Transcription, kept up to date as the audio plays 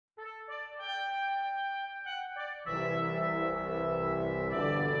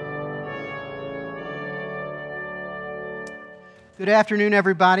Good afternoon,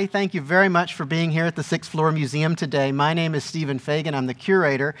 everybody. Thank you very much for being here at the Sixth Floor Museum today. My name is Stephen Fagin. I'm the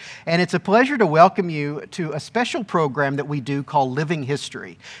curator, and it's a pleasure to welcome you to a special program that we do called Living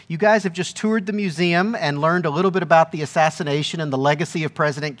History. You guys have just toured the museum and learned a little bit about the assassination and the legacy of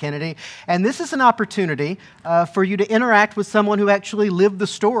President Kennedy, and this is an opportunity for you to interact with someone who actually lived the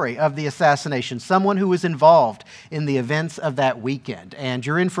story of the assassination, someone who was involved in the events of that weekend. And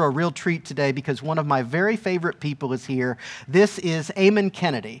you're in for a real treat today because one of my very favorite people is here. This is Eamon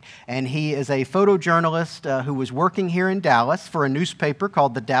Kennedy, and he is a photojournalist who was working here in Dallas for a newspaper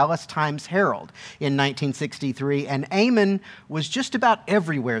called the Dallas Times Herald in 1963, and Eamon was just about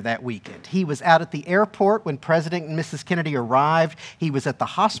everywhere that weekend. He was out at the airport when President and Mrs. Kennedy arrived. He was at the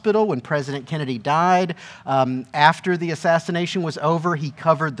hospital when President Kennedy died. After the assassination was over, he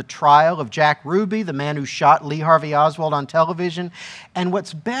covered the trial of Jack Ruby, the man who shot Lee Harvey Oswald on television. And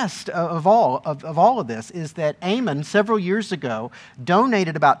what's best of all of this is that Eamon, several years ago,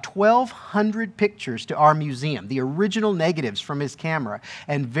 donated about 1,200 pictures to our museum, the original negatives from his camera.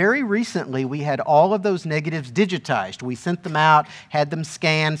 And very recently, we had all of those negatives digitized. We sent them out, had them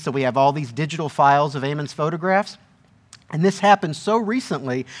scanned, so we have all these digital files of Eamon's photographs. And this happened so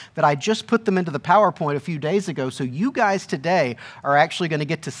recently that I just put them into the PowerPoint a few days ago, so you guys today are actually going to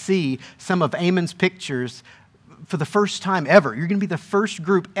get to see some of Eamon's pictures for the first time ever. You're going to be the first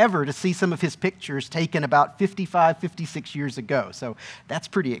group ever to see some of his pictures taken about 55, 56 years ago. So that's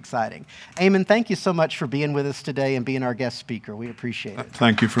pretty exciting. Eamon, thank you so much for being with us today and being our guest speaker. We appreciate it.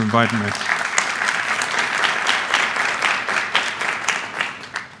 Thank you for inviting me.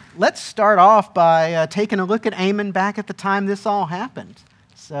 Let's start off by taking a look at Eamon back at the time this all happened.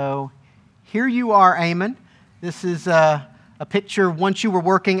 So here you are, Eamon. This is a picture once you were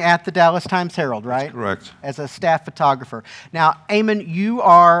working at the Dallas Times Herald, right? That's correct. As a staff photographer. Now, Eamon, you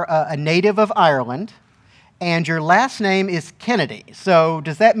are a native of Ireland, and your last name is Kennedy. So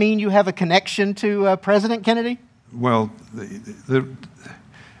does that mean you have a connection to President Kennedy? Well,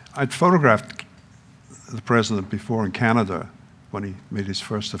 I'd photographed the president before in Canada when he made his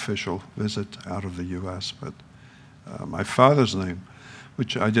first official visit out of the U.S., but my father's name,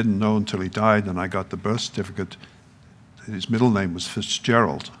 which I didn't know until he died, and I got the birth certificate, his middle name was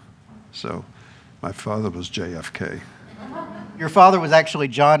Fitzgerald, so my father was JFK. Your father was actually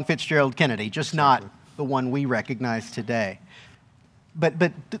John Fitzgerald Kennedy, just not the one we recognize today. But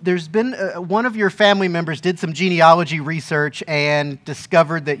there's been, one of your family members did some genealogy research and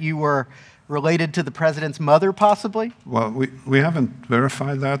discovered that you were related to the president's mother, possibly? Well, we haven't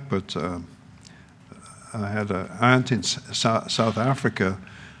verified that, but I had an aunt in South Africa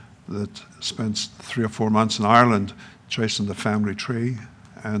that spent 3 or 4 months in Ireland tracing the family tree,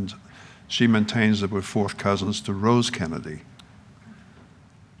 and she maintains that we're fourth cousins to Rose Kennedy.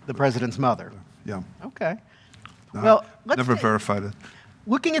 The president's mother? Yeah. Okay. No, well, let's never verified it.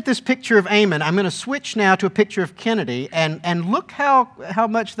 Looking at this picture of Eamon, I'm going to switch now to a picture of Kennedy, and look how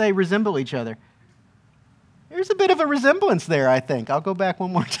much they resemble each other. There's a bit of a resemblance there, I think. I'll go back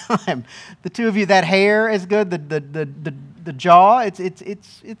one more time. The two of you, that hair is good, the jaw,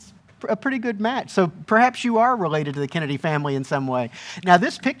 it's a pretty good match. So perhaps you are related to the Kennedy family in some way. Now,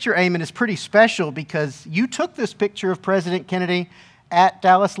 this picture, Eamon, is pretty special because you took this picture of President Kennedy at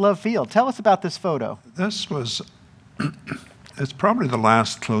Dallas Love Field. Tell us about this photo. This was, it's probably the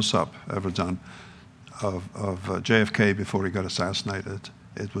last close-up ever done of JFK before he got assassinated.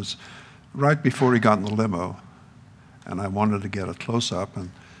 It was right before he got in the limo, and I wanted to get a close-up,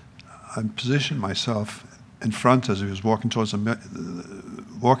 and I positioned myself in front as he was walking towards the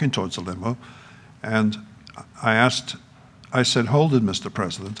limo, and I said, "Hold it, Mr.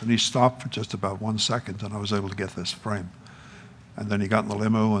 President," and he stopped for just about 1 second, and I was able to get this frame. And then he got in the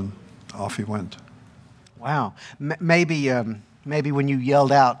limo, and off he went. Wow. Maybe when you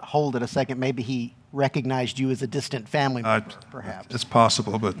yelled out, "Hold it a second," maybe he recognized you as a distant family member, perhaps. It's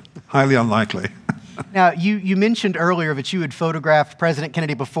possible, but highly unlikely. Now, you mentioned earlier that you had photographed President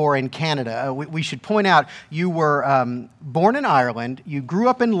Kennedy before in Canada. We should point out you were born in Ireland, you grew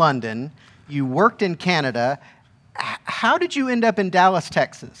up in London, you worked in Canada. How did you end up in Dallas,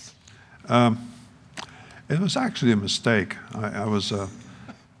 Texas? It was actually a mistake. I was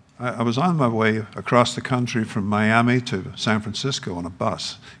on my way across the country from Miami to San Francisco on a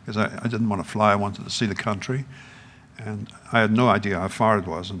bus because I didn't want to fly. I wanted to see the country, and I had no idea how far it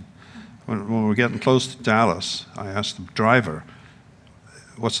was. And when we were getting close to Dallas, I asked the driver,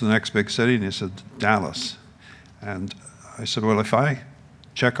 "What's the next big city?" And he said, "Dallas." And I said, "Well, if I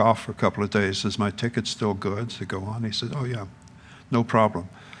check off for a couple of days, is my ticket still good to go on?" He said, "Oh yeah, no problem."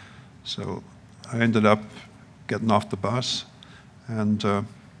 So I ended up getting off the bus, and I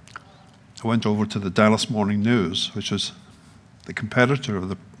went over to the Dallas Morning News, which was the competitor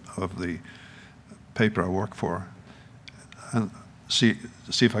of the paper I work for, and see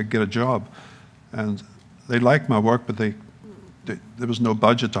if I could get a job. And they liked my work, but there was no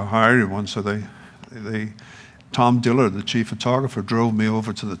budget to hire anyone, so Tom Diller, the chief photographer, drove me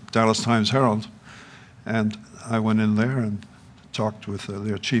over to the Dallas Times Herald, and I went in there and talked with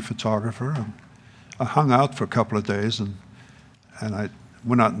their chief photographer, and I hung out for a couple of days, and I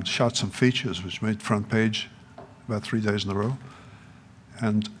went out and shot some features, which made front page about 3 days in a row.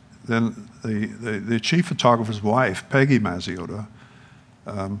 And then the chief photographer's wife, Peggy Mazziota,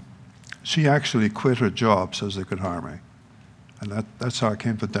 she actually quit her job so they could hire me. And that's how I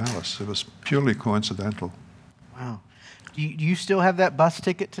came to Dallas. It was purely coincidental. Wow. Do you still have that bus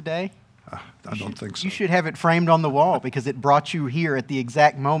ticket today? I don't think so. You should have it framed on the wall because it brought you here at the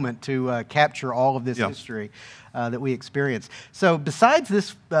exact moment to capture all of this history that we experienced. So besides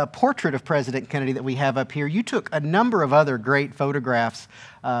this portrait of President Kennedy that we have up here, you took a number of other great photographs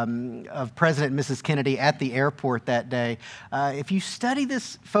of President and Mrs. Kennedy at the airport that day. If you study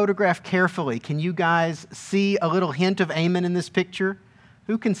this photograph carefully, can you guys see a little hint of Eamon in this picture?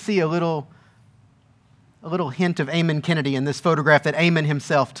 Who can see a little hint of Eamon Kennedy in this photograph that Eamon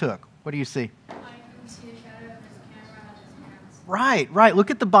himself took? What do you see? I can see a shadow of his camera and his hands. Right.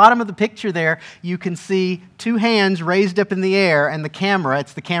 Look at the bottom of the picture there. You can see two hands raised up in the air and the camera.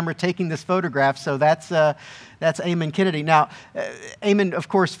 It's the camera taking this photograph, so that's Eamon Kennedy. Now, Eamon, of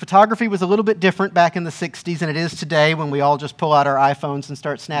course, photography was a little bit different back in the 60s than it is today when we all just pull out our iPhones and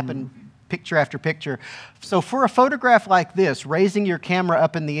start snapping picture after picture. So for a photograph like this, raising your camera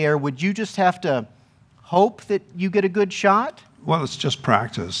up in the air, would you just have to hope that you get a good shot? Well, it's just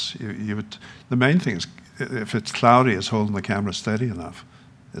practice. The main thing is, if it's cloudy, is holding the camera steady enough.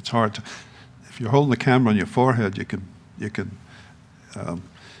 It's hard to. If you're holding the camera on your forehead, you can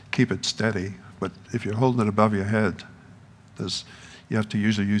keep it steady. But if you're holding it above your head, you have to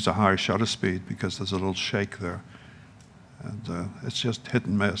usually use a higher shutter speed because there's a little shake there, and it's just hit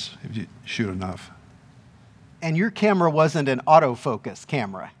and miss if you shoot enough. And your camera wasn't an autofocus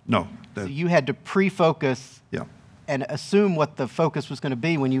camera. No. So you had to pre-focus. Yeah. And assume what the focus was going to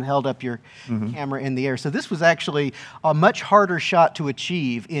be when you held up your camera in the air. So this was actually a much harder shot to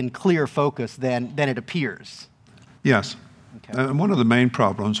achieve in clear focus than it appears. Yes. Okay. And one of the main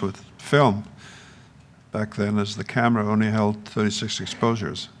problems with film back then is the camera only held 36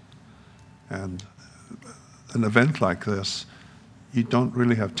 exposures. And an event like this, you don't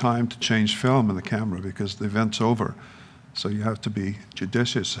really have time to change film in the camera because the event's over. So you have to be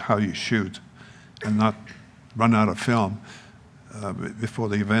judicious how you shoot and not run out of film before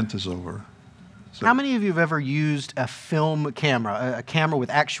the event is over. So how many of you have ever used a film camera, a camera with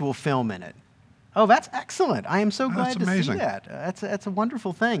actual film in it? Oh, that's excellent. I am so glad to see that. That's a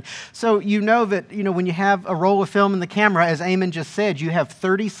wonderful thing. So you know that when you have a roll of film in the camera, as Eamon just said, you have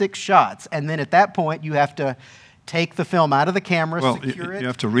 36 shots, and then at that point you have to take the film out of the camera, secure it. You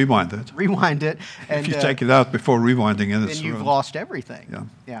have to rewind it. Rewind it. And if you take it out before rewinding it, then you've lost everything.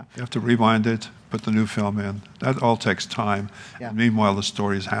 Yeah. You have to rewind it, put the new film in. That all takes time. Yeah. And meanwhile, the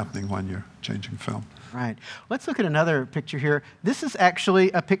story is happening when you're changing film. Right. Let's look at another picture here. This is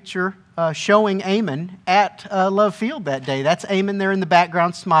actually a picture showing Eamon at Love Field that day. That's Eamon there in the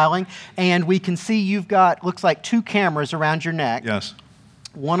background smiling. And we can see you've got, looks like 2 cameras around your neck. Yes.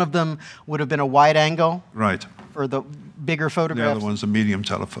 One of them would have been a wide angle. Right. For the bigger photographs? The other one's a medium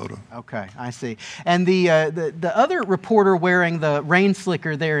telephoto. Okay, I see. And the other reporter wearing the rain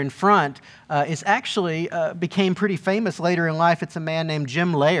slicker there in front is actually became pretty famous later in life. It's a man named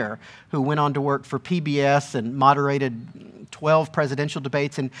Jim Lehrer who went on to work for PBS and moderated 12 presidential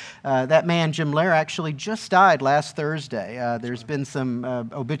debates. And that man, Jim Lehrer, actually just died last Thursday. There's been some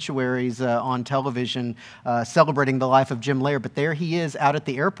obituaries on television celebrating the life of Jim Lehrer. But there he is out at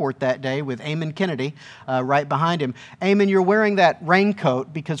the airport that day with Eamon Kennedy right behind him. Eamon, you're wearing that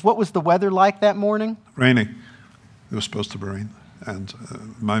raincoat because what was the weather like that morning? Raining. It was supposed to rain. And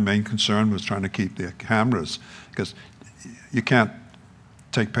my main concern was trying to keep the cameras, because you can't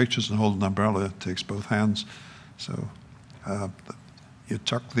take pictures and hold an umbrella. It takes both hands. So you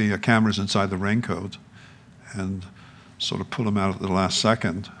tuck the cameras inside the raincoat and sort of pull them out at the last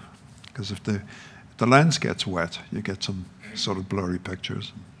second, because if the lens gets wet, you get some sort of blurry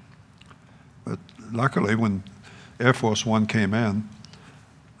pictures. But luckily, when Air Force One came in,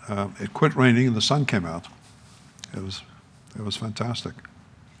 it quit raining and the sun came out. It was fantastic.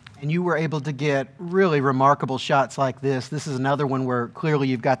 And you were able to get really remarkable shots like this. This is another one where clearly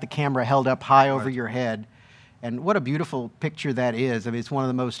you've got the camera held up high over your head. And what a beautiful picture that is. I mean, it's one of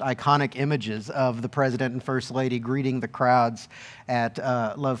the most iconic images of the President and First Lady greeting the crowds at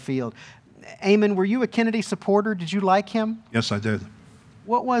Love Field. Eamon, were you a Kennedy supporter? Did you like him? Yes, I did.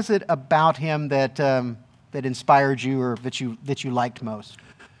 What was it about him that that inspired you, or that you liked most?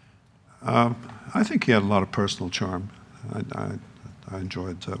 I think he had a lot of personal charm. I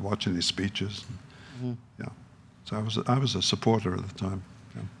enjoyed watching his speeches. Mm-hmm. Yeah, so I was a supporter at the time.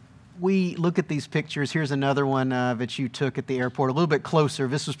 Yeah. We look at these pictures. Here's another one that you took at the airport, a little bit closer.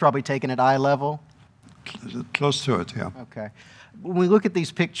 This was probably taken at eye level. Close to it, yeah. Okay. When we look at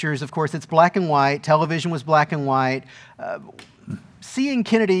these pictures, of course, it's black and white. Television was black and white. Seeing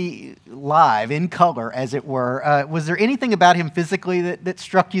Kennedy live, in color, as it were, was there anything about him physically that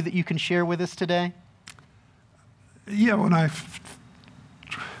struck you that you can share with us today? Yeah, when I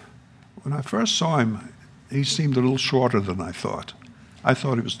first saw him, he seemed a little shorter than I thought. I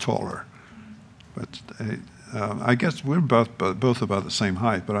thought he was taller. But I guess we're both about the same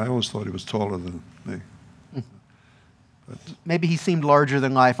height, but I always thought he was taller than me. But maybe he seemed larger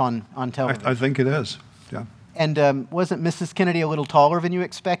than life on television. I think it is, yeah. And wasn't Mrs. Kennedy a little taller than you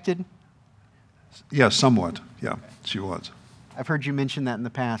expected? Yeah, somewhat, yeah, she was. I've heard you mention that in the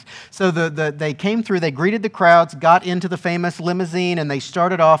past. So they came through, they greeted the crowds, got into the famous limousine, and they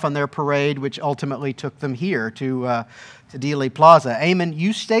started off on their parade, which ultimately took them here to Dealey Plaza. Eamon,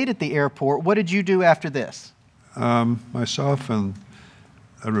 you stayed at the airport. What did you do after this? Myself and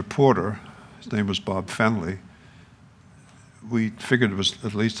a reporter, his name was Bob Fenley, we figured it was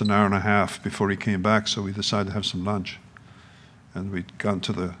at least an hour and a half before he came back, so we decided to have some lunch. And we'd gone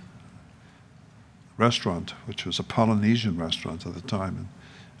to the restaurant, which was a Polynesian restaurant at the time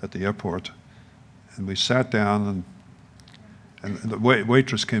at the airport. And we sat down, and the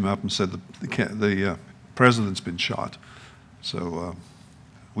waitress came up and said the president's been shot. So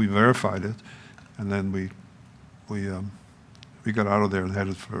we verified it, and then we got out of there and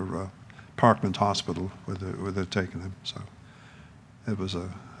headed for Parkland Hospital, where they're taking him. So it was a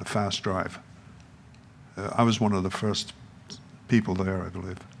fast drive. I was one of the first people there, I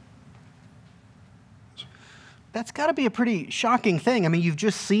believe. That's got to be a pretty shocking thing. I mean, you've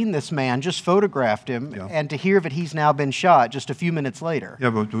just seen this man, just photographed him, yeah. And to hear that he's now been shot just a few minutes later. Yeah,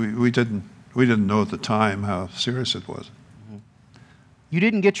 but we didn't know at the time how serious it was. Mm-hmm. You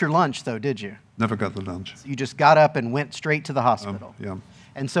didn't get your lunch, though, did you? Never got the lunch. You just got up and went straight to the hospital. Yeah.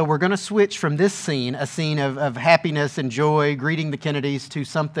 And so we're going to switch from this scene, a scene of happiness and joy, greeting the Kennedys, to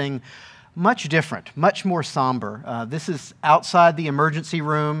something much different, much more somber. This is outside the emergency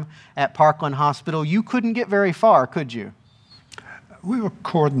room at Parkland Hospital. You couldn't get very far, could you? We were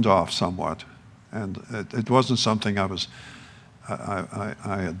cordoned off somewhat, and it wasn't something I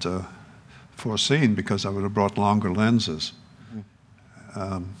had foreseen, because I would have brought longer lenses.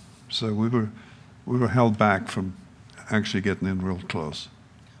 So we were held back from actually getting in real close.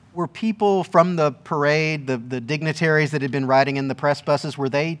 Were people from the parade, the dignitaries that had been riding in the press buses, were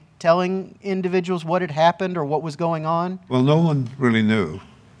they telling individuals what had happened or what was going on? Well, no one really knew.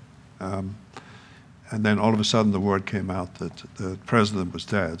 And then all of a sudden the word came out that the president was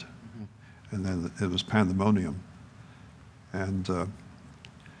dead. Mm-hmm. And then it was pandemonium. And a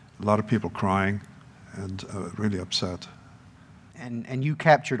lot of people crying and really upset. And you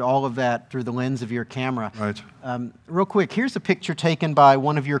captured all of that through the lens of your camera. Right. Real quick, here's a picture taken by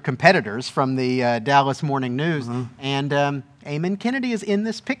one of your competitors from the Dallas Morning News. Uh-huh. And Eamon Kennedy is in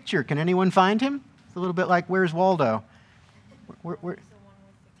this picture. Can anyone find him? It's a little bit like Where's Waldo? Where?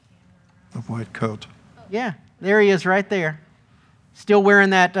 The white coat. Yeah, there he is right there. Still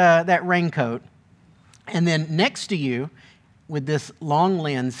wearing that raincoat. And then next to you, with this long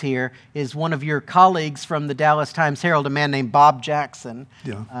lens here, is one of your colleagues from the Dallas Times Herald, a man named Bob Jackson.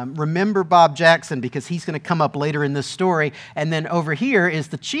 Yeah. Remember Bob Jackson, because he's going to come up later in this story. And then over here is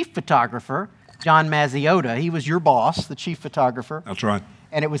the chief photographer, John Mazziota. He was your boss, the chief photographer. That's right.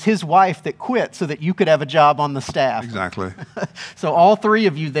 And it was his wife that quit so that you could have a job on the staff. Exactly. So all three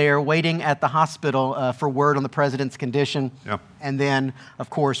of you there waiting at the hospital for word on the president's condition. Yep. And then, of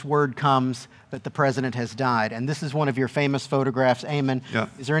course, word comes that the president has died. And this is one of your famous photographs, Eamon. Yeah.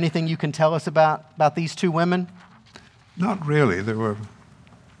 Is there anything you can tell us about these two women? Not really. They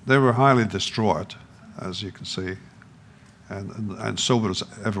were highly distraught, as you can see, and so was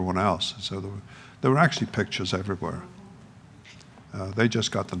everyone else. So there were actually pictures everywhere. They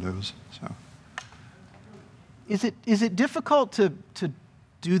just got the news. So. Is it difficult to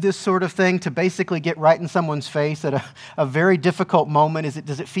do this sort of thing, to basically get right in someone's face at a very difficult moment?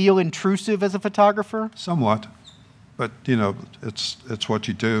 Does it feel intrusive as a photographer? Somewhat, but you know, it's what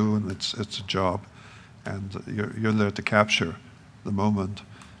you do, and it's a job, and you're there to capture the moment.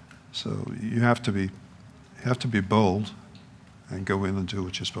 So you have to be bold and go in and do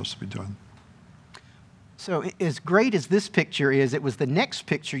what you're supposed to be doing. So as great as this picture is, it was the next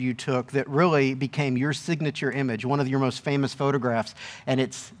picture you took that really became your signature image, one of your most famous photographs. And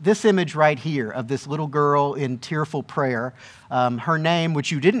it's this image right here of this little girl in tearful prayer. Her name,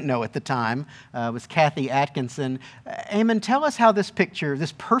 which you didn't know at the time, was Kathy Atkinson. Eamon, tell us how this picture,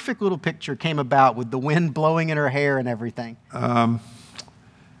 this perfect little picture, came about with the wind blowing in her hair and everything.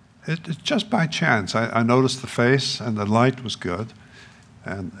 It's just by chance. I noticed the face and the light was good.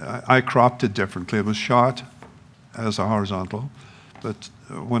 And I cropped it differently. It was shot as a horizontal, but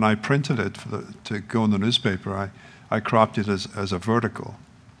when I printed it to go in the newspaper, I cropped it as a vertical.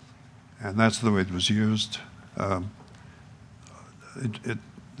 And that's the way it was used. You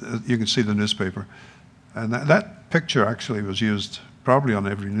can see the newspaper. And that picture actually was used probably on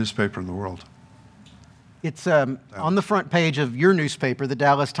every newspaper in the world. It's on the front page of your newspaper, the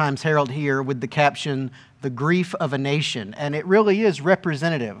Dallas Times Herald here, with the caption, "The Grief of a Nation." And it really is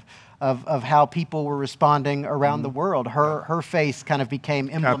representative of how people were responding around the world. Her face kind of became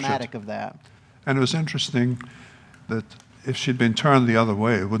emblematic of that. And it was interesting that if she'd been turned the other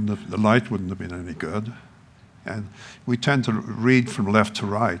way, the light wouldn't have been any good. And we tend to read from left to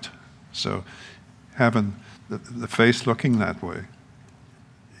right. So having the face looking that way,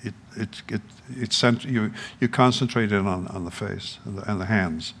 you concentrate in on the face and the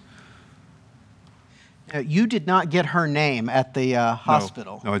hands. You did not get her name at the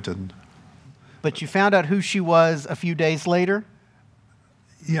hospital. No, I didn't. But you found out who she was a few days later?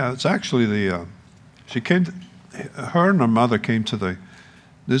 Yeah, it's actually her and her mother came to the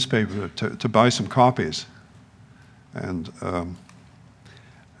newspaper to buy some copies. And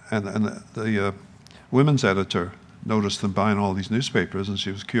the women's editor noticed them buying all these newspapers, and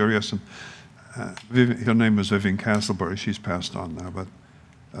she was curious. And her name was Vivian Castlebury. She's passed on now, but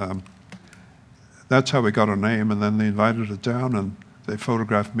that's how we got her name. And then they invited her down, and they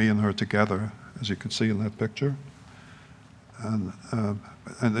photographed me and her together, as you can see in that picture. And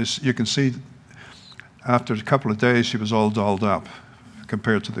you can see after a couple of days, she was all dolled up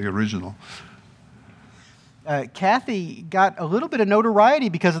compared to the original. Kathy got a little bit of notoriety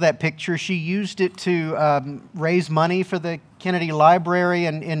because of that picture. She used it to raise money for the Kennedy Library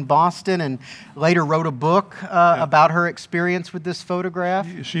in Boston, and later wrote a book about her experience with this photograph.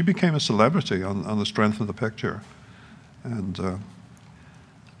 She became a celebrity on the strength of the picture. And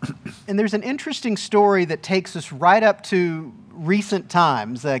there's an interesting story that takes us right up to recent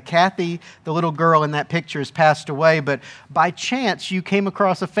times. Kathy, the little girl in that picture, has passed away, but by chance you came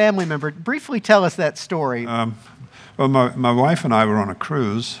across a family member. Briefly tell us that story. Well, my wife and I were on a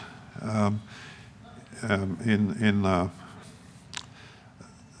cruise in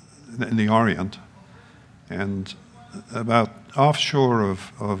the Orient, and about offshore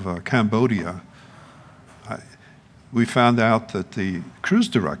of Cambodia, we found out that the cruise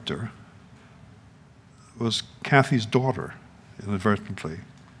director was Kathy's daughter, inadvertently.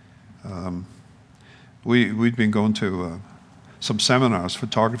 We'd been going to some seminars,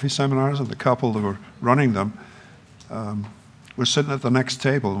 photography seminars, and the couple that were running them were sitting at the next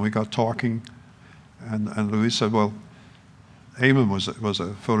table, and we got talking, and Louise said, well, Eamon was a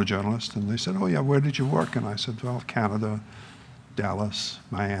photojournalist, and they said, oh yeah, where did you work? And I said, well, Canada, Dallas,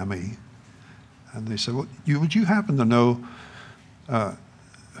 Miami. And they said, well, would you happen to know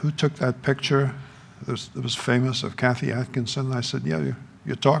who took that picture that was famous of Kathy Atkinson? And I said, yeah,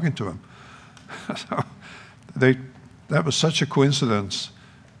 you're talking to him. So that was such a coincidence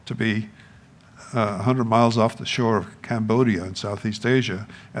to be 100 miles off the shore of Cambodia in Southeast Asia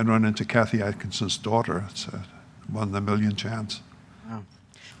and run into Kathy Atkinson's daughter. It's a 1 in a million chance. Wow.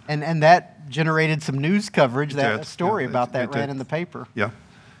 And that generated some news coverage. That story about that ran in the paper. Yeah.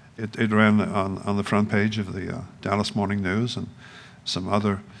 It ran on the front page of the Dallas Morning News, and some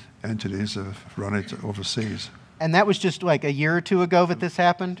other entities have run it overseas. And that was just like a year or two ago that this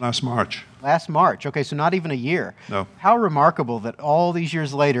happened? Last March. Last March. Okay, so not even a year. No. How remarkable that all these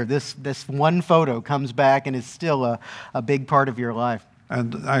years later, this one photo comes back and is still a big part of your life.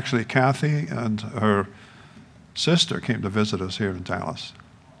 And actually, Kathy and her sister came to visit us here in Dallas,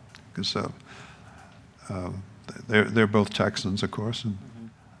 because they're both Texans, of course,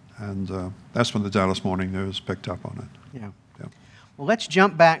 and that's when the Dallas Morning News picked up on it. Yeah. Well, let's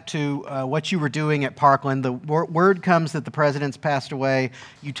jump back to what you were doing at Parkland. The word comes that the president's passed away.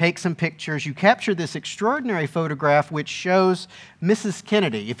 You take some pictures. You capture this extraordinary photograph which shows Mrs.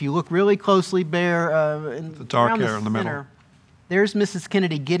 Kennedy. If you look really closely, in the dark hair in the middle. There's Mrs.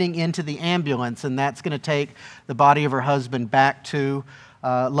 Kennedy getting into the ambulance, and that's going to take the body of her husband back to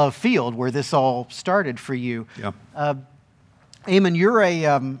Love Field, where this all started for you. Yeah. Eamon, you're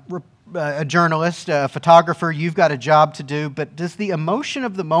a a journalist, a photographer, you've got a job to do, but does the emotion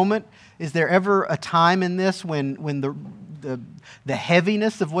of the moment, is there ever a time in this when the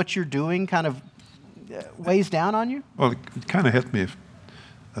heaviness of what you're doing kind of weighs down on you? Well, it kind of hit me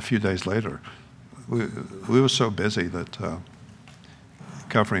a few days later. We were so busy that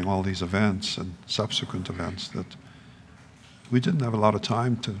covering all these events and subsequent events that we didn't have a lot of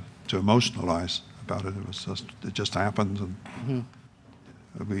time to emotionalize about it. It just happened, and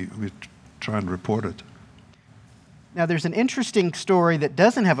we try and report it. Now, there's an interesting story that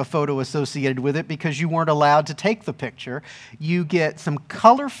doesn't have a photo associated with it because you weren't allowed to take the picture. You get some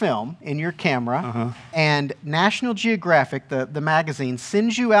color film in your camera, and National Geographic, the magazine,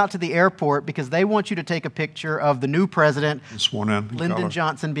 sends you out to the airport because they want you to take a picture of the new president, Sworn in Lyndon color.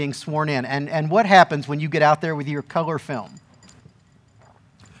 Johnson, being sworn in. And what happens when you get out there with your color film?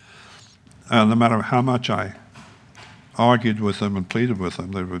 No matter how much I argued with them and pleaded with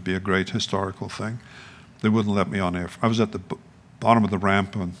them, there would be a great historical thing. They wouldn't let me on air. I was at the bottom of the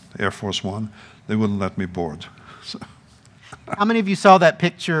ramp on Air Force One. They wouldn't let me board. So. How many of you saw that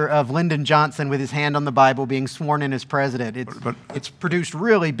picture of Lyndon Johnson with his hand on the Bible being sworn in as president? It's produced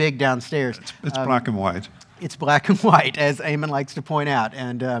really big downstairs. It's black and white. It's black and white, as Eamon likes to point out.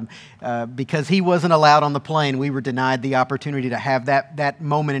 And because he wasn't allowed on the plane, we were denied the opportunity to have that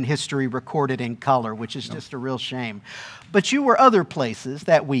moment in history recorded in color, which is just a real shame. But you were other places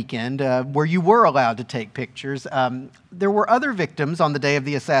that weekend where you were allowed to take pictures. There were other victims on the day of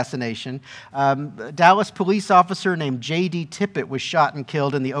the assassination. A Dallas police officer named J.D. Tippett was shot and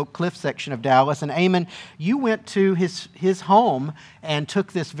killed in the Oak Cliff section of Dallas. And Eamon, you went to his home and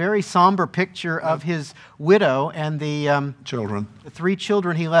took this very somber picture of his widow and the children. The 3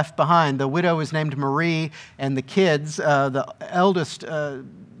 children he left behind. The widow is named Marie, and the kids, the eldest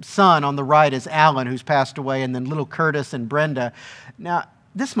son on the right is Alan, who's passed away, and then little Curtis and Brenda. Now,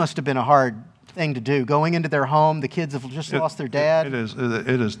 this must have been a hard thing to do, going into their home. The kids have just lost their dad. It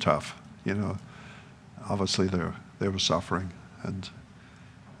is tough. You know, obviously they were suffering, and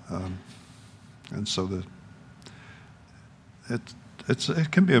so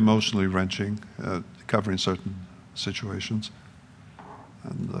it can be emotionally wrenching covering certain situations,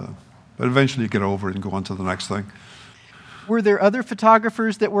 but eventually you get over it and go on to the next thing. Were there other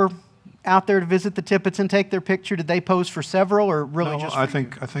photographers that were out there to visit the Tippetts and take their picture? Did they pose for several, or really just for I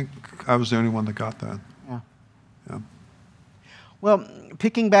think I was the only one that got that. Yeah. Well,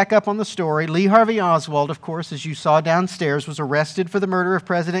 picking back up on the story, Lee Harvey Oswald, of course, as you saw downstairs, was arrested for the murder of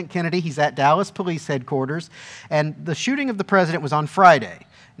President Kennedy. He's at Dallas Police Headquarters, and the shooting of the president was on Friday.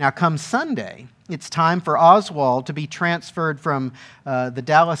 Now, come Sunday, it's time for Oswald to be transferred from the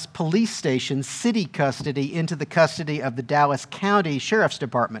Dallas Police Station city custody into the custody of the Dallas County Sheriff's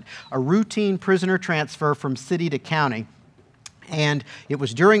Department, a routine prisoner transfer from city to county. And it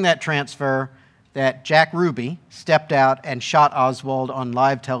was during that transfer that Jack Ruby stepped out and shot Oswald on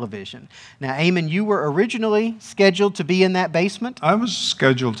live television. Now, Eamon, you were originally scheduled to be in that basement? I was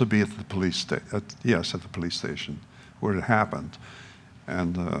scheduled to be at the police at the police station where it happened.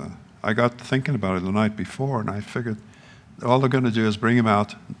 And I got thinking about it the night before, and I figured all they're going to do is bring him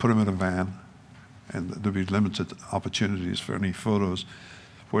out and put him in a van, and there'll be limited opportunities for any photos.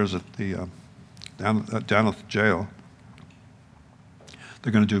 Whereas at the down at the jail,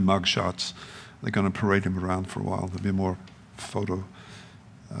 they're going to do mug shots. They're going to parade him around for a while. There'll be more photo.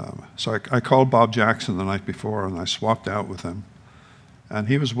 So I called Bob Jackson the night before, and I swapped out with him, and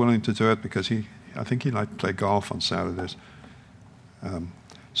he was willing to do it because I think he liked to play golf on Saturdays.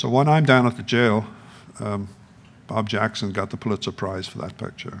 So when I'm down at the jail, Bob Jackson got the Pulitzer Prize for that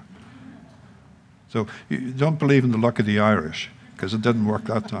picture. So you don't believe in the luck of the Irish, because it didn't work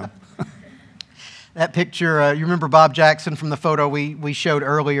that time. That picture, you remember Bob Jackson from the photo we showed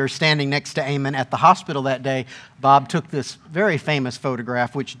earlier, standing next to Eamon at the hospital that day. Bob took this very famous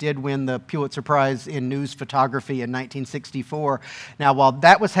photograph, which did win the Pulitzer Prize in News Photography in 1964. Now, while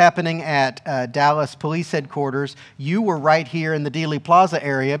that was happening at Dallas Police Headquarters, you were right here in the Dealey Plaza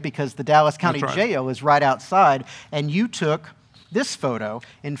area because the Dallas County Jail is right outside, and you took this photo.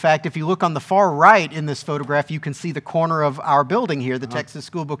 In fact, if you look on the far right in this photograph, you can see the corner of our building here, the Texas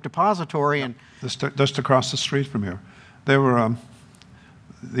School Book Depository. And just across the street from here. There were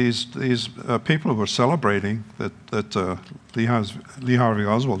these people who were celebrating that Lee Harvey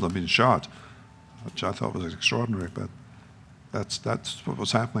Oswald had been shot, which I thought was extraordinary, but that's what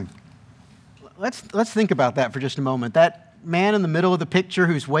was happening. Let's think about that for just a moment. That man in the middle of the picture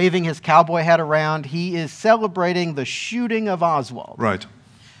who's waving his cowboy hat around, he is celebrating the shooting of Oswald. Right.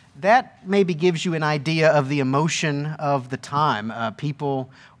 That maybe gives you an idea of the emotion of the time. People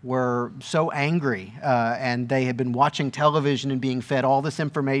were so angry, and they had been watching television and being fed all this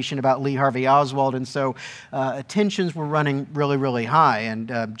information about Lee Harvey Oswald, and so tensions were running really, really high.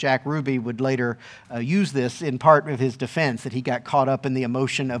 And Jack Ruby would later use this in part of his defense, that he got caught up in the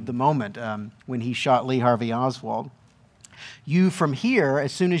emotion of the moment when he shot Lee Harvey Oswald. You, from here,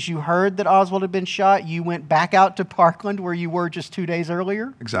 as soon as you heard that Oswald had been shot, you went back out to Parkland where you were just 2 days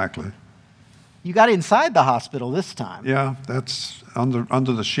earlier? Exactly. You got inside the hospital this time. Yeah, that's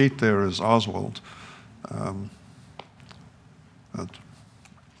under the sheet there is Oswald. It's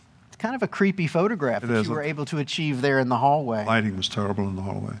kind of a creepy photograph that you were able to achieve there in the hallway. Lighting was terrible in the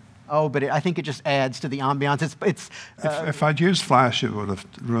hallway. Oh, but I think it just adds to the ambiance. If I'd used flash, it would have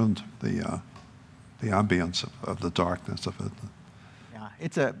ruined the ambience of the darkness of it.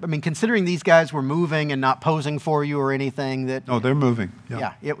 Yeah, I mean, considering these guys were moving and not posing for you or anything, that. Oh, they're moving.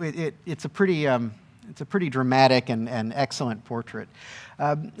 Yeah. It's a pretty dramatic and excellent portrait.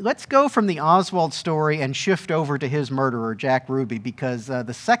 Let's go from the Oswald story and shift over to his murderer, Jack Ruby, because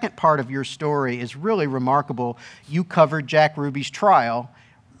the second part of your story is really remarkable. You covered Jack Ruby's trial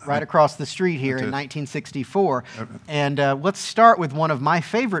right across the street here in 1964. And let's start with one of my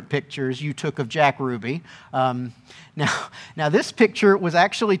favorite pictures you took of Jack Ruby. Now, this picture was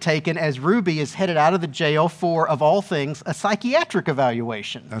actually taken as Ruby is headed out of the jail for, of all things, a psychiatric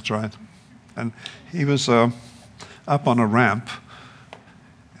evaluation. That's right. And he was up on a ramp,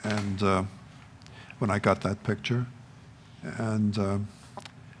 and when I got that picture. And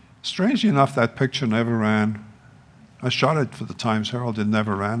strangely enough, that picture never ran. I shot it for the Times Herald. It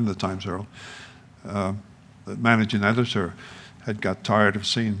never ran in the Times Herald. The managing editor had got tired of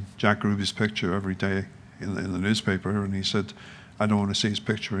seeing Jack Ruby's picture every day in the newspaper, and he said, I don't want to see his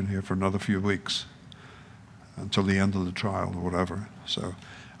picture in here for another few weeks until the end of the trial or whatever. So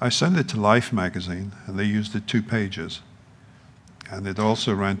I sent it to Life magazine, and they used it 2 pages. And it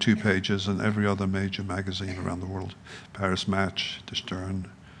also ran 2 pages in every other major magazine around the world. Paris Match, De Stern.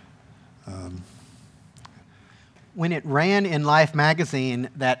 When it ran in Life magazine,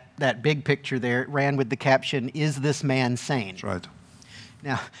 that big picture there, it ran with the caption, "Is this man sane?" That's right.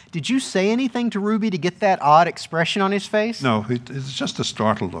 Now, did you say anything to Ruby to get that odd expression on his face? No, it's just a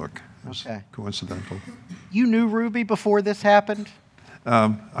startled look. It was coincidental. You knew Ruby before this happened?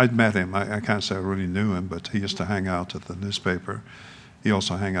 I'd met him. I can't say I really knew him, but he used to hang out at the newspaper. He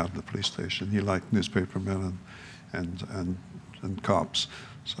also hung out at the police station. He liked newspapermen and cops.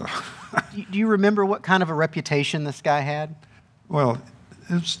 So. Do you remember what kind of a reputation this guy had? Well,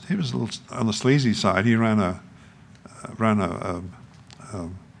 he was a little on the sleazy side. He ran a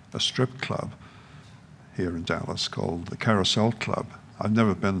strip club here in Dallas called the Carousel Club. I've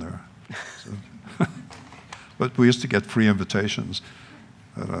never been there, so. But we used to get free invitations.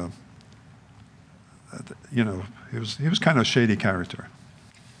 You know, he was kind of a shady character.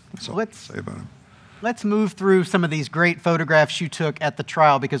 That's all I can say about him. Let's move through some of these great photographs you took at the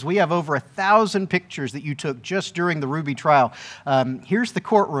trial, because we have over 1,000 pictures that you took just during the Ruby trial. Here's the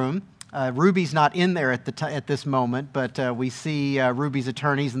courtroom. Ruby's not in there at this moment, but we see Ruby's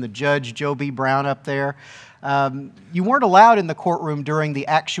attorneys and the judge, Joe B. Brown, up there. You weren't allowed in the courtroom during the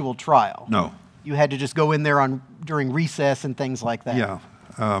actual trial. No. You had to just go in there during recess and things like that. Yeah.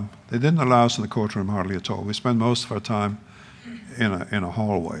 They didn't allow us in the courtroom hardly at all. We spent most of our time in a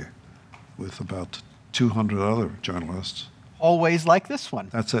hallway with about 200 other journalists. Hallways like this one.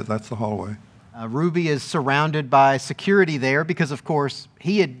 That's it. That's the hallway. Ruby is surrounded by security there because, of course,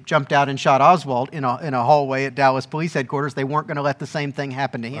 he had jumped out and shot Oswald in a hallway at Dallas Police Headquarters. They weren't going to let the same thing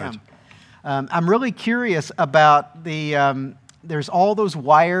happen to him. Right. I'm really curious about there's all those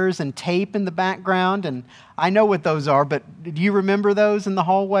wires and tape in the background, and I know what those are, but do you remember those in the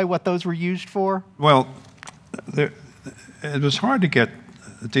hallway, what those were used for? Well, it was hard to get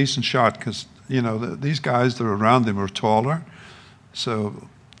a decent shot because, you know, these guys that were around him were taller. So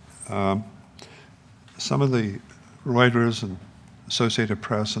some of the Reuters and Associated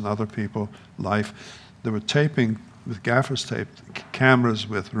Press and other people, Life, they were taping with gaffer's tape cameras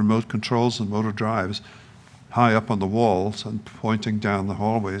with remote controls and motor drives high up on the walls and pointing down the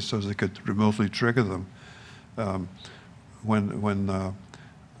hallways so they could remotely trigger them when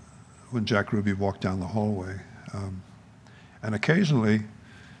Jack Ruby walked down the hallway. And occasionally,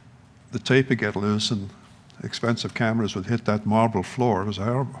 the tape would get loose and expensive cameras would hit that marble floor. It was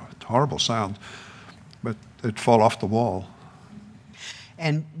a horrible sound, but it'd fall off the wall.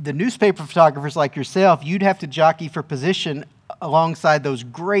 And the newspaper photographers like yourself, you'd have to jockey for position alongside those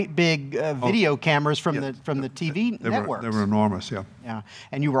great big video cameras from the TV networks. They were enormous, yeah. Yeah,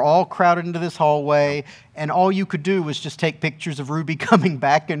 and you were all crowded into this hallway, and all you could do was just take pictures of Ruby coming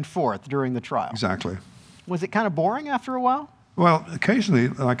back and forth during the trial. Exactly. Was it kind of boring after a while? Well, occasionally,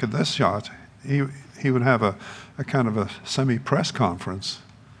 like in this shot, he would have a kind of a semi-press conference,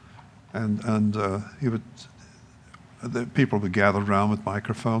 and the people would gather around with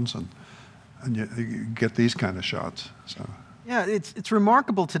microphones, and you get these kind of shots. So. Yeah, it's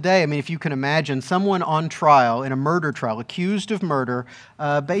remarkable today. I mean, if you can imagine someone on trial, in a murder trial, accused of murder,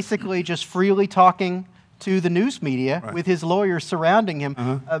 basically just freely talking to the news media with his lawyers surrounding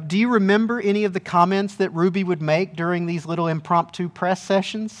him. Do you remember any of the comments that Ruby would make during these little impromptu press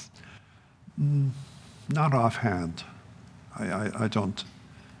sessions? Not offhand. I don't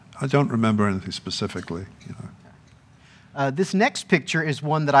remember anything specifically. You know. This next picture is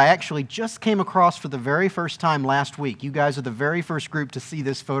one that I actually just came across for the very first time last week. You guys are the very first group to see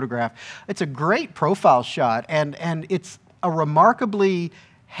this photograph. It's a great profile shot, and it's a remarkably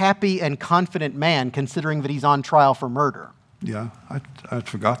happy and confident man, considering that he's on trial for murder. Yeah, I'd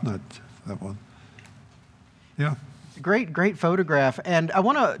forgotten that one. Yeah. It's a great photograph. And I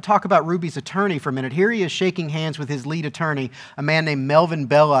want to talk about Ruby's attorney for a minute. Here he is shaking hands with his lead attorney, a man named Melvin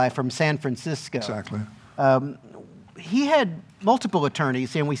Belli from San Francisco. Exactly. He had multiple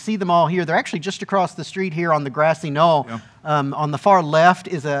attorneys, and we see them all here. They're actually just across the street here on the grassy knoll. Yeah. On the far left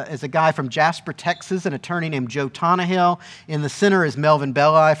is a guy from Jasper, Texas, an attorney named Joe Tonahill. In the center is Melvin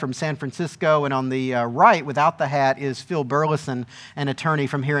Belli from San Francisco, and on the right, without the hat, is Phil Burleson, an attorney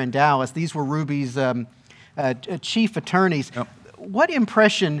from here in Dallas. These were Ruby's chief attorneys. Yep. What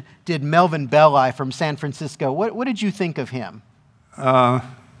impression did Melvin Belli from San Francisco, what did you think of him? Melvin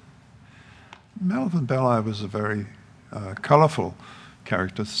Belli was a very colorful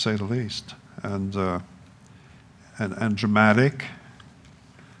character, to say the least, and dramatic,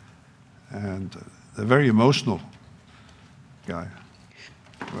 and a very emotional guy.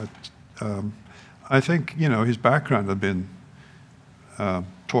 But I think, you know, his background had been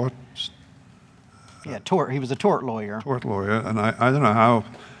tort. Yeah, he was a tort lawyer. Tort lawyer, and I don't know how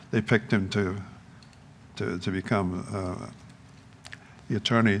they picked him to become the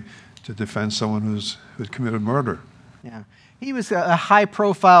attorney to defend someone who's committed murder. Yeah, he was a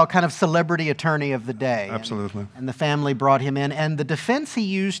high-profile kind of celebrity attorney of the day. Absolutely. And the family brought him in. And the defense he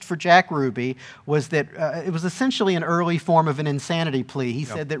used for Jack Ruby was that it was essentially an early form of an insanity plea. He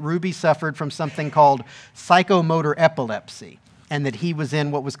said that Ruby suffered from something called psychomotor epilepsy, and that he was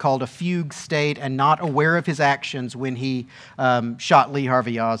in what was called a fugue state and not aware of his actions when he shot Lee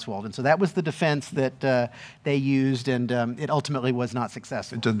Harvey Oswald. And so that was the defense that they used, and it ultimately was not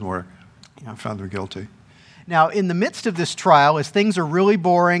successful. It didn't work. I found him guilty. Now, in the midst of this trial, as things are really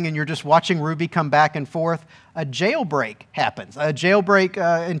boring and you're just watching Ruby come back and forth, a jailbreak happens. A jailbreak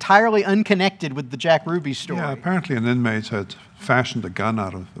entirely unconnected with the Jack Ruby story. Yeah, apparently an inmate had fashioned a gun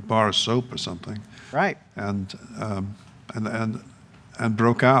out of a bar of soap or something. Right. And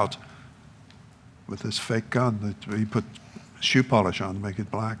broke out with this fake gun that he put shoe polish on to make it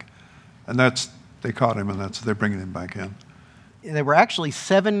black. And they caught him, and they're bringing him back in. There were actually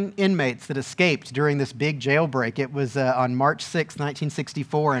 7 inmates that escaped during this big jailbreak. It was on March 6,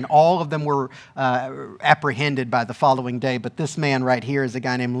 1964, and all of them were apprehended by the following day. But this man right here is a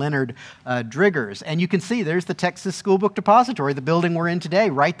guy named Leonard Driggers. And you can see there's the Texas School Book Depository, the building we're in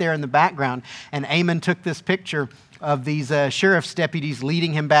today, right there in the background. And Eamon took this picture of these sheriff's deputies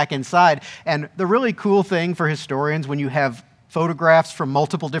leading him back inside. And the really cool thing for historians when you have photographs from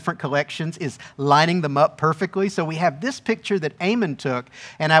multiple different collections is lining them up perfectly. So we have this picture that Eamon took,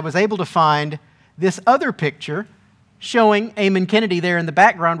 and I was able to find this other picture showing Eamon Kennedy there in the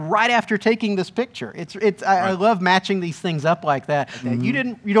background right after taking this picture. I love matching these things up like that.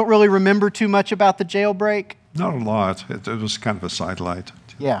 Mm-hmm. You don't really remember too much about the jailbreak? Not a lot. It was kind of a sidelight.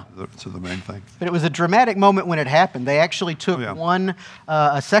 Yeah. To the main thing. But it was a dramatic moment when it happened. They actually took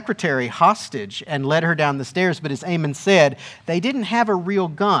a secretary hostage and led her down the stairs, but as Eamon said, they didn't have a real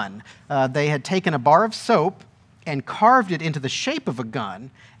gun. They had taken a bar of soap and carved it into the shape of a gun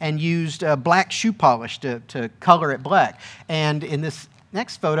and used black shoe polish to color it black. And in this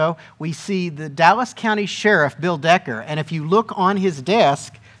next photo, we see the Dallas County Sheriff, Bill Decker, and if you look on his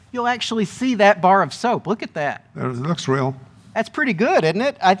desk, you'll actually see that bar of soap. Look at that. It looks real. That's pretty good, isn't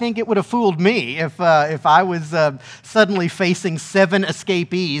it? I think it would have fooled me if I was suddenly facing 7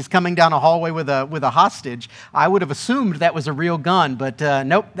 escapees coming down a hallway with a hostage. I would have assumed that was a real gun, but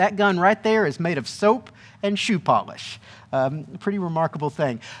nope, that gun right there is made of soap and shoe polish. Pretty remarkable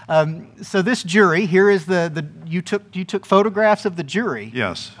thing. So this jury, here is you took photographs of the jury.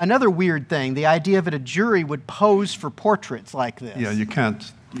 Yes. Another weird thing, the idea that a jury would pose for portraits like this. Yeah, you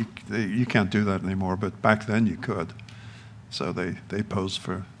can't do that anymore, but back then you could. So they posed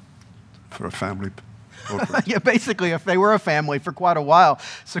for a family Yeah, basically, if they were a family for quite a while,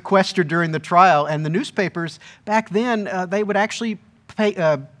 sequestered during the trial. And the newspapers back then, they would actually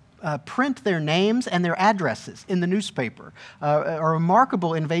print their names and their addresses in the newspaper. A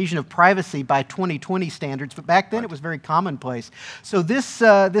remarkable invasion of privacy by 2020 standards, but back then it was very commonplace. So this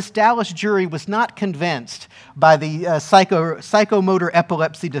Dallas jury was not convinced by the psychomotor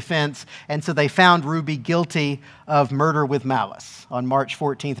epilepsy defense, and so they found Ruby guilty of murder with malice on March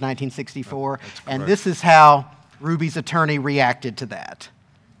 14th, 1964. And this is how Ruby's attorney reacted to that.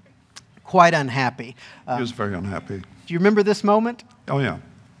 Quite unhappy. He was very unhappy. Do you remember this moment? Oh, yeah.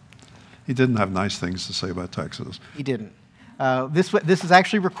 He didn't have nice things to say about Texas. He didn't. This is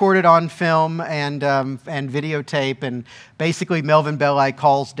actually recorded on film and videotape, and basically Melvin Belli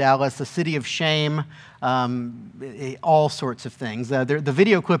calls Dallas a city of shame, all sorts of things. The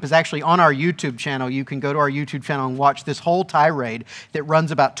video clip is actually on our YouTube channel. You can go to our YouTube channel and watch this whole tirade that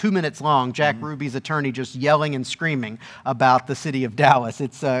runs about 2 minutes long. Jack Ruby's attorney just yelling and screaming about the city of Dallas.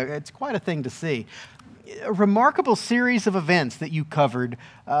 It's quite a thing to see. A remarkable series of events that you covered,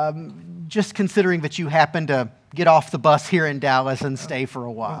 just considering that you happened to get off the bus here in Dallas and stay for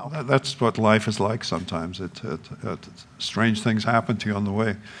a while. Well, that's what life is like sometimes. Strange things happen to you on the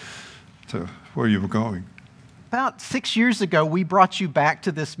way to where you were going. About 6 years ago, we brought you back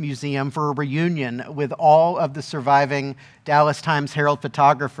to this museum for a reunion with all of the surviving Dallas Times Herald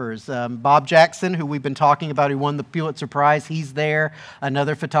photographers. Bob Jackson, who we've been talking about, who won the Pulitzer Prize, he's there.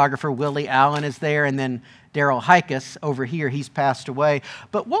 Another photographer, Willie Allen, is there. And then Daryl Hikas over here, he's passed away.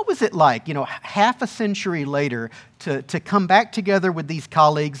 But what was it like, half a century later, to come back together with these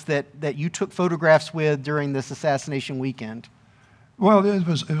colleagues that you took photographs with during this assassination weekend? Well, it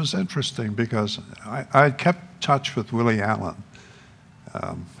was interesting because I had kept touch with Willie Allen,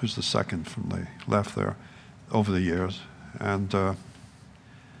 who's the second from the left there, over the years, but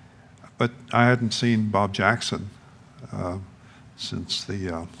I hadn't seen Bob Jackson since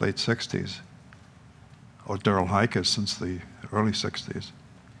the late '60s, or Daryl Hikas since the early '60s.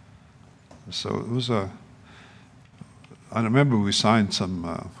 So it was I remember we signed some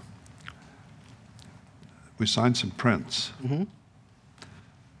prints. Mm-hmm.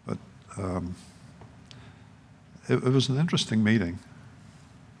 But it was an interesting meeting,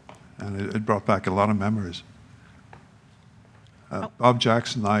 and it brought back a lot of memories. Bob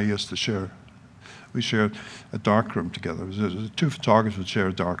Jackson and I used to we shared a darkroom together. Two photographers would share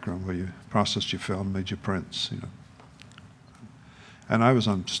a darkroom where you processed your film, made your prints, And I was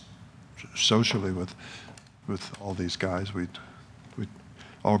on socially with all these guys. We'd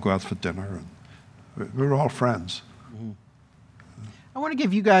all go out for dinner, and we were all friends. Mm-hmm. I want to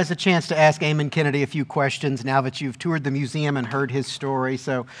give you guys a chance to ask Eamon Kennedy a few questions now that you've toured the museum and heard his story.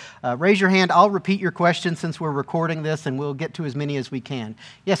 So raise your hand. I'll repeat your question since we're recording this, and we'll get to as many as we can.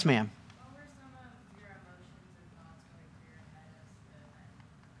 Yes, ma'am. What were some of your emotions and thoughts going through your head as the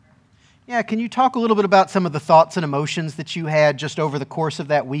event occurred? Yeah, can you talk a little bit about some of the thoughts and emotions that you had just over the course of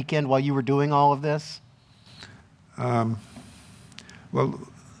that weekend while you were doing all of this? Well,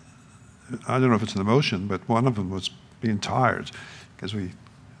 I don't know if it's an emotion, but one of them was being tired. Because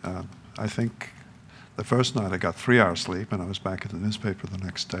I think the first night I got 3 hours sleep, and I was back at the newspaper the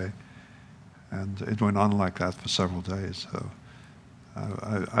next day, and it went on like that for several days. So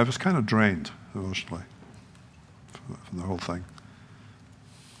I was kind of drained emotionally from the whole thing.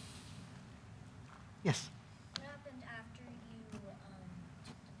 Yes. What happened after you took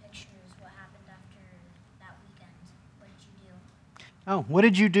the pictures? What happened after that weekend? What did you do? Oh, what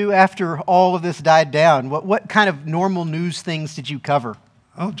did you do after all of this died down? What kind of normal news things did you cover?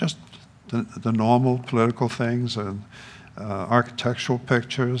 Oh, just the normal political things, and architectural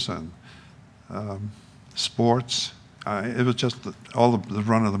pictures, and sports. It was just all the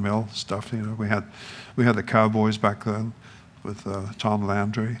run-of-the-mill stuff. We had the Cowboys back then with Tom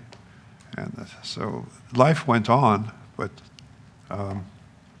Landry, and so life went on, but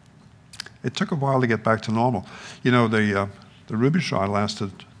it took a while to get back to normal. The Ruby trial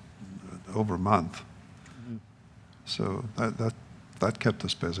lasted over a month, so that kept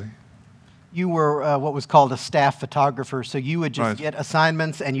us busy. You were what was called a staff photographer, so you would just get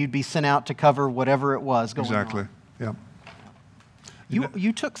assignments and you'd be sent out to cover whatever it was going on. Yeah.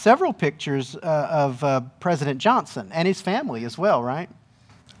 You took several pictures of President Johnson and his family as well, right?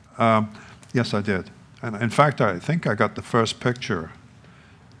 Yes, I did. And in fact, I think I got the first picture.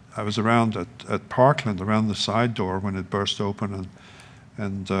 I was around at Parkland, around the side door when it burst open,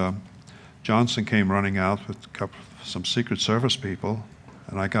 and Johnson came running out with some Secret Service people,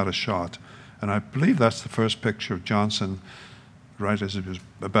 and I got a shot. And I believe that's the first picture of Johnson right as he was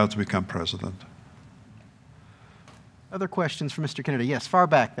about to become president. Other questions for Mr. Kennedy? Yes, far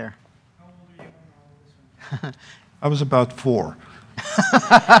back there. How old are you when all this I was about 4.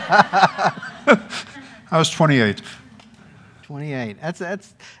 I was 28. 28.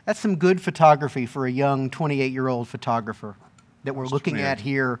 That's some good photography for a young 28-year-old photographer that we're looking 28. at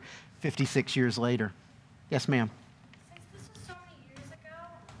here 56 years later. Yes, ma'am. Since this was so many years ago,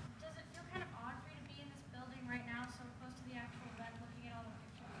 does it feel kind of odd for you to be in this building right now, so close to the actual event, looking at all the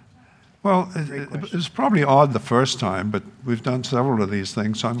pictures and stuff? Well, it was probably odd the first time, but we've done several of these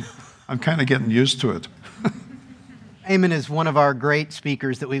things, so I'm kind of getting used to it. Eamon is one of our great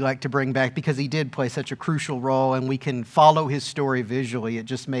speakers that we like to bring back because he did play such a crucial role, and we can follow his story visually. It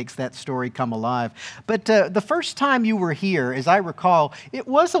just makes that story come alive. But the first time you were here, as I recall, it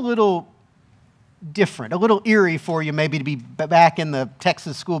was a little different, a little eerie for you maybe to be back in the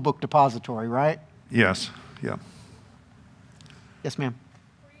Texas School Book Depository, right? Yes, yeah. Yes, ma'am.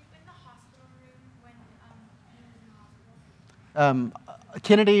 Were you in the hospital room when he was in the hospital?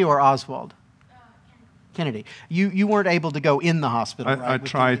 Kennedy or Oswald? Kennedy. Kennedy. You weren't able to go in the hospital, right?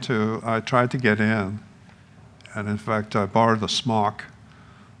 I tried to get in, and in fact I borrowed the smock.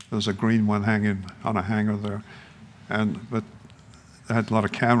 There was a green one hanging on a hanger there, but they had a lot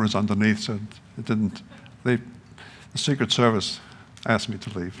of cameras underneath, so it didn't. The Secret Service asked me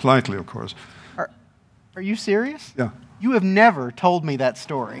to leave, politely, of course. Are you serious? Yeah. You have never told me that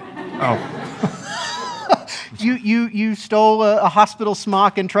story. Oh. You stole a hospital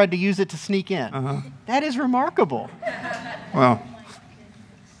smock and tried to use it to sneak in. Uh-huh. That is remarkable. Well.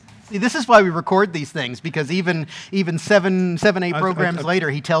 See, this is why we record these things, because even 8 programs later,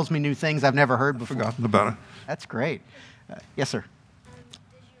 he tells me new things I've never heard before. Forgotten about it. That's great. Yes, sir. Did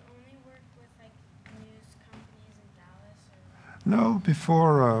you only work with like news companies in Dallas? Or? No,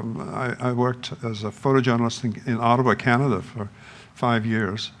 before I worked as a photojournalist in Ottawa, Canada for 5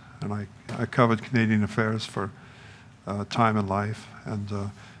 years, and I covered Canadian affairs for Time and Life and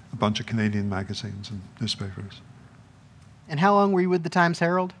a bunch of Canadian magazines and newspapers. And how long were you with the Times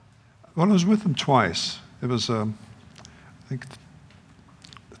Herald? Well, I was with them twice. It was, I think,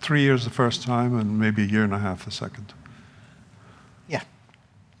 3 years the first time and maybe a year and a half the second. Yeah.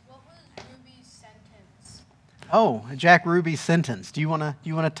 What was Ruby's sentence? Oh, Jack Ruby's sentence. Do you want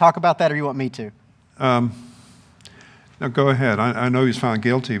to talk about that, or you want me to? No, go ahead. I know he's found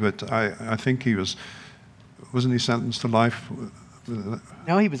guilty, but I think wasn't he sentenced to life?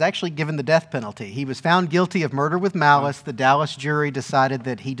 No, he was actually given the death penalty. He was found guilty of murder with malice. The Dallas jury decided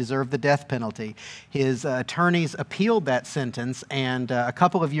that he deserved the death penalty. His attorneys appealed that sentence, and a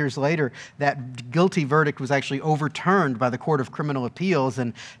couple of years later, that guilty verdict was actually overturned by the Court of Criminal Appeals,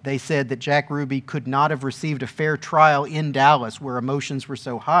 and they said that Jack Ruby could not have received a fair trial in Dallas, where emotions were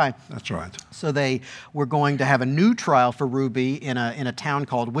so high. That's right. So they were going to have a new trial for Ruby in a town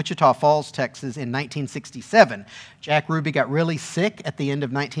called Wichita Falls, Texas, in 1967. Jack Ruby got really sick at the end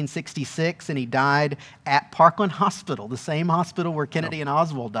of 1966, and he died at Parkland Hospital, the same hospital where Kennedy and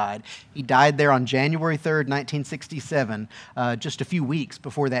Oswald died. He died there on January 3rd, 1967, just a few weeks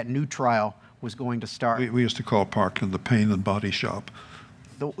before that new trial was going to start. We used to call Parkland the Pain and Body Shop.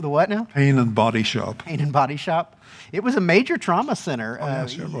 The what now? Pain and Body Shop. Pain and Body Shop. It was a major trauma center. Oh,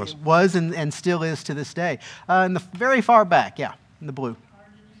 yes, it was. It was and still is to this day. In the very far back, yeah, in the blue.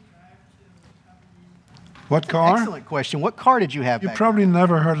 What car? Excellent question. What car did you have You back probably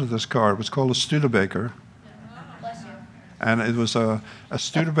never heard of this car. It was called a Studebaker. Bless you. And it was a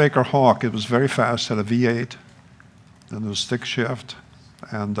Studebaker Hawk. It was very fast, had a V8, and it was stick shift.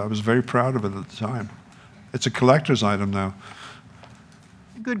 And I was very proud of it at the time. It's a collector's item now.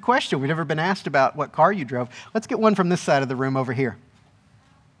 Good question. We've never been asked about what car you drove. Let's get one from this side of the room over here.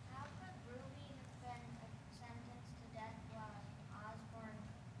 How could Ruby have been sentenced to death while Osborne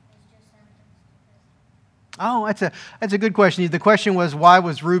was just sentenced to prison? Oh, that's a good question. The question was, why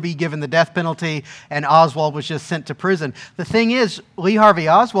was Ruby given the death penalty and Oswald was just sent to prison? The thing is, Lee Harvey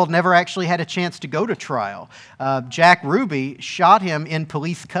Oswald never actually had a chance to go to trial. Jack Ruby shot him in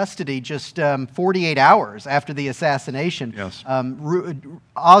police custody just 48 hours after the assassination. Yes.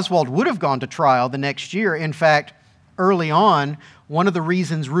 Oswald would have gone to trial the next year. In fact, early on, one of the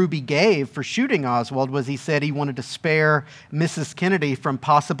reasons Ruby gave for shooting Oswald was he said he wanted to spare Mrs. Kennedy from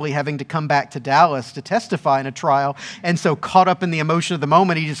possibly having to come back to Dallas to testify in a trial. And so, caught up in the emotion of the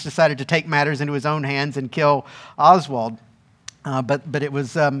moment, he just decided to take matters into his own hands and kill Oswald. But it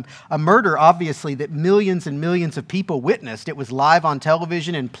was a murder, obviously, that millions and millions of people witnessed. It was live on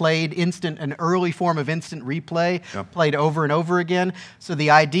television and played an early form of instant replay, Yep. played over and over again. So the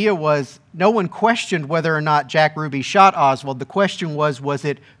idea was, no one questioned whether or not Jack Ruby shot Oswald. The question was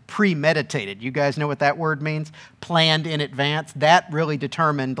it premeditated? You guys know what that word means? Planned in advance. That really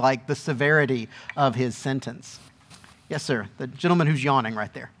determined like the severity of his sentence. Yes, sir. The gentleman who's yawning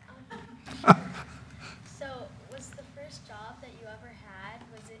right there.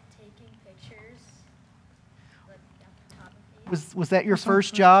 pictures, like photography. Was that your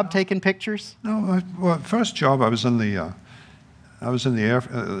first job, taking pictures? No, well, first job I was in the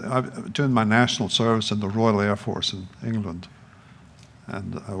doing my national service in the Royal Air Force in England,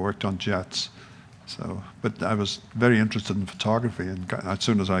 and I worked on jets. So, but I was very interested in photography, and as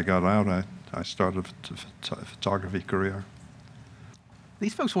soon as I got out, I started a photography career.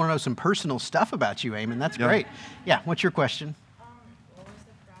 These folks want to know some personal stuff about you, Eamon. That's Yeah. great. Yeah, what's your question? What was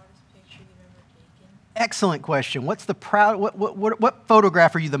the proudest picture you've ever taken? Excellent question. What's the what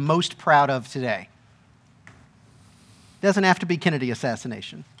photograph are you the most proud of today? Doesn't have to be Kennedy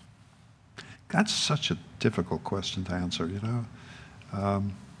assassination. That's such a difficult question to answer, you know.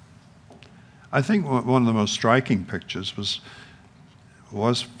 I think one of the most striking pictures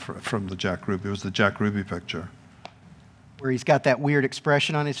was from the Jack Ruby. It was the Jack Ruby picture. Where he's got that weird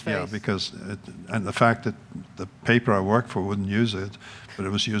expression on his face. Yeah, because and the fact that the paper I worked for wouldn't use it, but it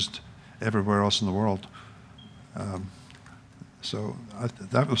was used everywhere else in the world. So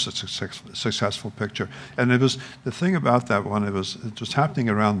that was a successful picture. And it was the thing about that one. It was happening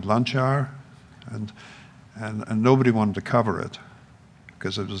around lunch hour, and nobody wanted to cover it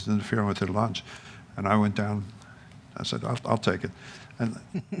because it was interfering with their lunch. And I went down. I said, "I'll take it," and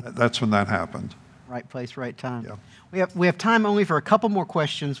that's when that happened. Right place, right time. Yeah. We have time only for a couple more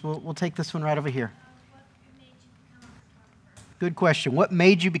questions. We'll take this one right over here. What made you become a photographer? Good question. What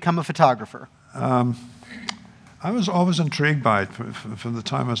made you become a photographer? I was always intrigued by it from the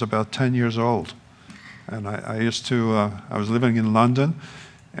time I was about 10 years old. And I used to, I was living in London,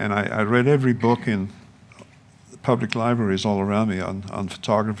 and I read every book in public libraries all around me on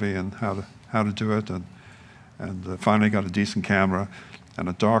photography and how to do it, and finally got a decent camera and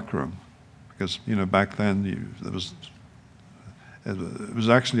a darkroom. Because, you know, back then it was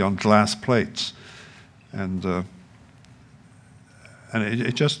actually on glass plates. And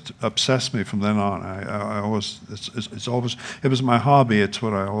it just obsessed me from then on. I always, it was my hobby. It's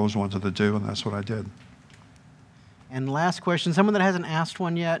what I always wanted to do, and that's what I did. And last question, someone that hasn't asked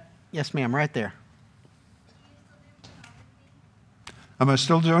one yet. Yes, ma'am, right there. Am I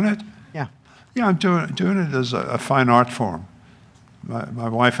still doing it? Yeah. Yeah, I'm doing it as a fine art form. My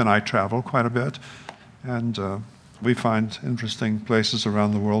wife and I travel quite a bit, and we find interesting places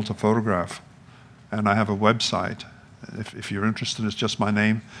around the world to photograph. And I have a website. If you're interested, it's just my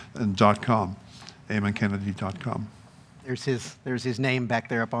name and .com, eamonkennedy.com. There's his name back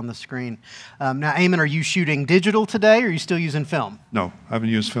there up on the screen. Now, Eamon, are you shooting digital today, or are you still using film? No, I haven't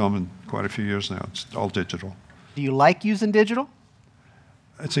used film in quite a few years now. It's all digital. Do you like using digital?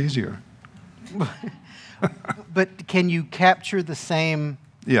 It's easier. But can you capture the same?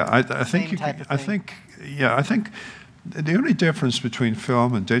 Yeah, I think type of thing? I think the only difference between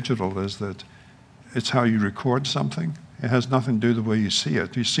film and digital is that it's how you record something. It has nothing to do with the way you see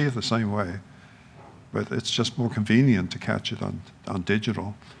it. You see it the same way, but it's just more convenient to catch it on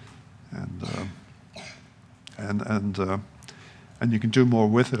digital, and you can do more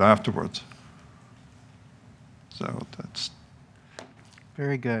with it afterwards. So that's.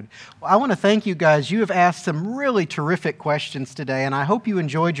 Very good. Well, I want to thank you guys. You have asked some really terrific questions today, and I hope you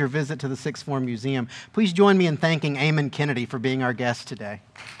enjoyed your visit to the Sixth Floor Museum. Please join me in thanking Eamon Kennedy for being our guest today.